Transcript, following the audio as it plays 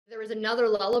was another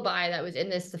lullaby that was in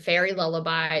this, the fairy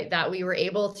lullaby, that we were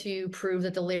able to prove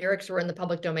that the lyrics were in the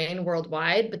public domain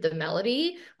worldwide, but the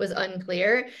melody was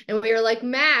unclear. And we were like,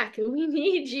 Mac, we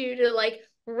need you to like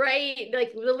write,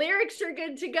 like the lyrics are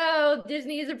good to go.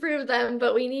 Disney's approved them,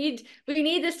 but we need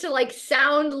this to like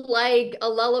sound like a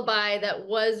lullaby that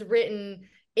was written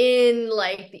in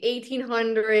like the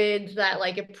 1800s, that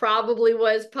like it probably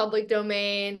was public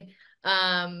domain.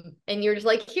 And you're just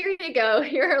like, here you go.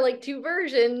 Here are like two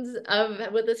versions of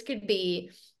what this could be.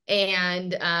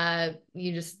 And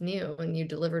you just knew, and you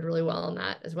delivered really well on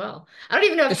that as well. I don't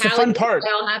even know if It's the Halley fun part.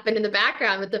 all happened in the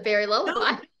background with the fairy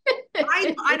lullaby. No,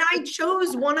 I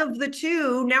chose one of the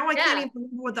two. Now I can't Yeah. even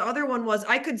remember what the other one was.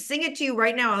 I could sing it to you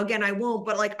right now. Again, I won't,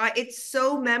 but like it's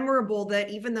so memorable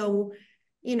that even though,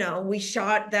 we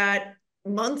shot that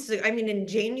months ago, I mean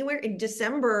in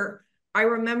December, I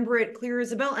remember it clear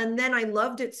as a bell. And then I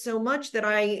loved it so much that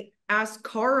I asked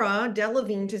Cara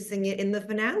Delevingne to sing it in the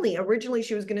finale. Originally,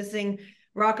 she was going to sing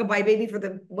Rockabye Baby for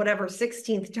the whatever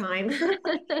 16th time.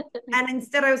 And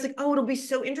instead I was like, oh, it'll be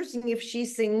so interesting if she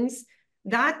sings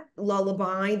that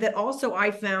lullaby that also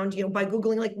I found, by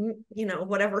Googling like,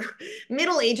 whatever,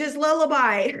 Middle Ages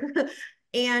lullaby.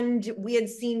 And we had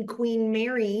seen Queen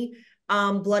Mary,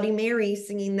 Bloody Mary,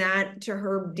 singing that to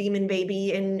her demon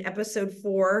baby in episode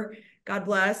 4. God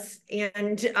bless.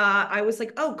 And I was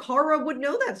like, oh, Cara would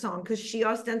know that song because she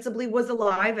ostensibly was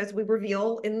alive, as we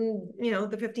reveal, in,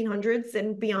 the 1500s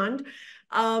and beyond.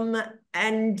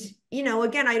 And,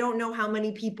 again, I don't know how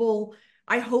many people,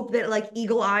 I hope that like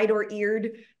eagle-eyed or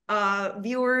eared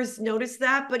viewers notice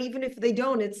that, but even if they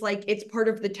don't, it's like, it's part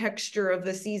of the texture of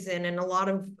the season. And a lot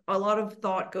of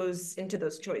thought goes into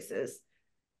those choices.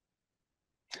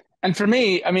 And for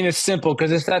me, I mean, it's simple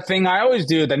because it's that thing I always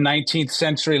do, the 19th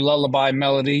century lullaby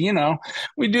melody.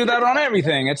 We do that on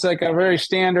everything. It's like a very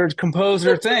standard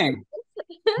composer thing.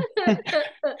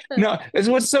 No, it's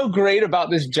what's so great about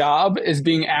this job is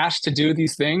being asked to do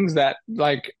these things that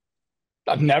like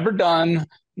I've never done,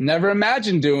 never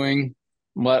imagined doing,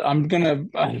 but I'm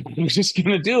just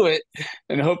gonna do it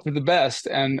and hope for the best.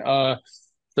 And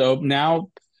so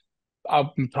now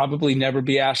I'll probably never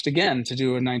be asked again to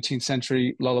do a 19th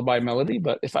century lullaby melody.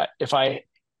 But if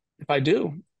I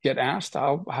do get asked,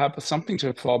 I'll have something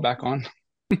to fall back on.